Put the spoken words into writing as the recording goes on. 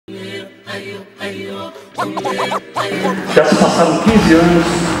Já se passaram 15 anos,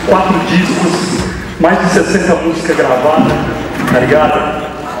 4 discos, mais de 60 músicas gravadas, tá ligado?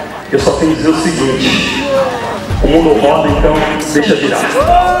 Eu só tenho que dizer o seguinte: o mundo roda, então deixa virar.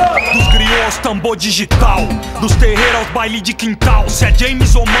 Dos griots, tambor digital, dos terreiros aos baile de quintal. Se é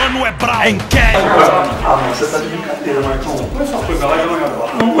James ou Mano, é Brown. Inquérito. Ah, mano, você tá de brincadeira, Marcão. Põe essa coisa lá e eu não ia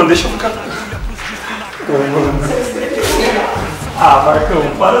falar. Não, mano, deixa eu ficar. Ah, Marcão,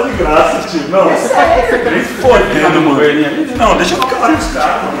 para de graça, tio. Não, você tá nem fodendo, mano. Não, deixa eu ficar lá nos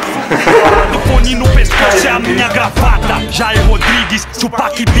caras, mano. O fone no pescoço é a minha gravata. Jair Rodrigues,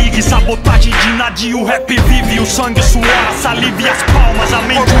 Tupac Big. Sabotagem de Nadia, o rap vive. O sangue, o suor, a saliva e as palmas. A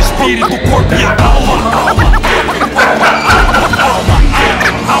mente, o espírito, o corpo e a alma.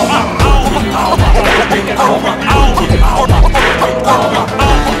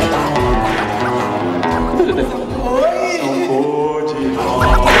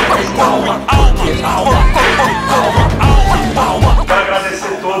 Quero agradecer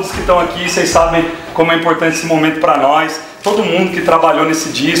a todos que estão aqui, vocês sabem como é importante esse momento para nós, todo mundo que trabalhou nesse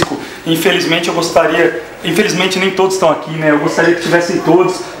disco. Infelizmente eu gostaria, infelizmente nem todos estão aqui, né? Eu gostaria que tivessem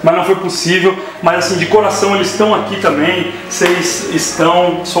todos, mas não foi possível. Mas assim, de coração eles estão aqui também, vocês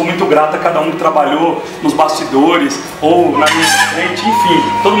estão, sou muito grato a cada um que trabalhou nos bastidores ou na minha frente, enfim,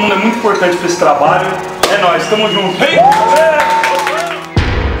 todo mundo é muito importante para esse trabalho. É nóis, tamo junto.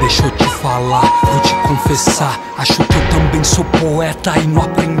 Deixa eu te falar, vou te confessar. Acho que eu também sou poeta e não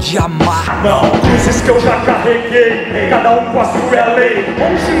aprendi a amar. Não, cruzes que eu já carreguei, cada um com a sua lei.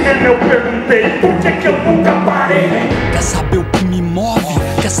 Onde eu perguntei, por que eu nunca parei? Quer saber o que me move?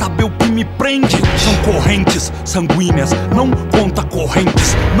 Quer saber o que me prende? São correntes sanguíneas, não conta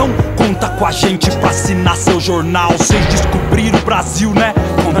correntes. Não conta com a gente pra assinar seu jornal. Vocês descobriram o Brasil, né?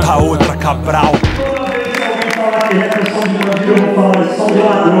 Conta outra, Cabral. É som de bandido, eu vou falar, é som de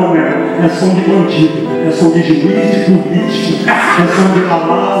ladrão, né? É som de bandido, é som de juiz, de político, é som de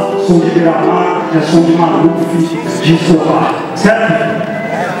Lalá, som de Ibirapuera, é som de maluco, de Silva, certo?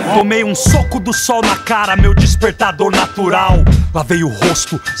 Tomei um soco do sol na cara, meu despertador natural. Lavei o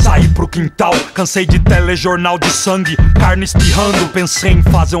rosto, saí pro quintal. Cansei de telejornal de sangue, carne espirrando. Pensei em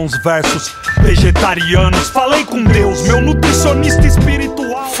fazer uns versos vegetarianos. Falei com Deus, meu nutricionista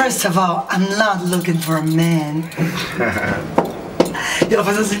espiritual. First of all, I'm not looking for a man. E ela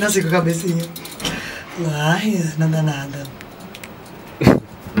faz assim com a cabecinha. Ai, nada, nada.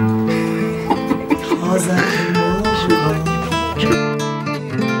 Rosa,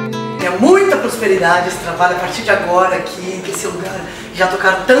 muita prosperidade esse trabalho a partir de agora aqui, nesse lugar. Já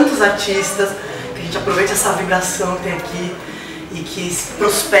tocaram tantos artistas, que a gente aproveite essa vibração que tem aqui e que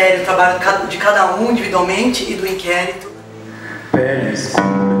prospere o trabalho de cada um individualmente e do Inquérito.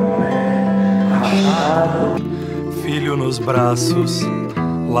 Filho nos braços,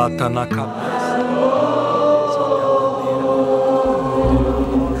 lata na cabeça.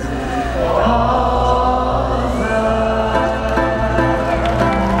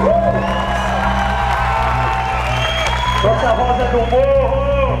 Nossa rosa do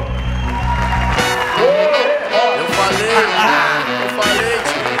morro! Eu falei,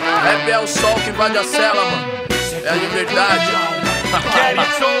 tio. Rap é o sol que invade a cela, mano. É a liberdade.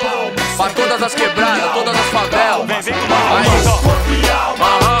 Pra todas as quebradas, todas as favelas. Mas corpo e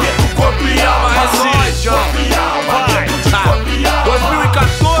alma, corpo e alma, é nóis, João.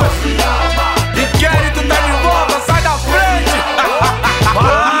 2014, Inquérito tá de volta, sai da frente.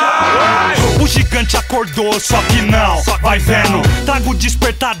 O gigante acordou, só que não, vai vendo, trago o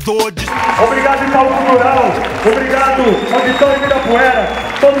despertador. Obrigado, Itaú Cultural, obrigado, Auditório Ibirapuera,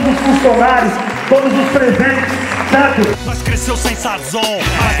 todos os funcionários, todos os presentes, certo? Nós cresceu sem sazon,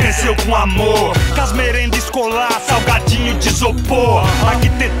 nós cresceu com amor, com as merendas escolar, salgadinho de isopor,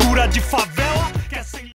 arquitetura de favela.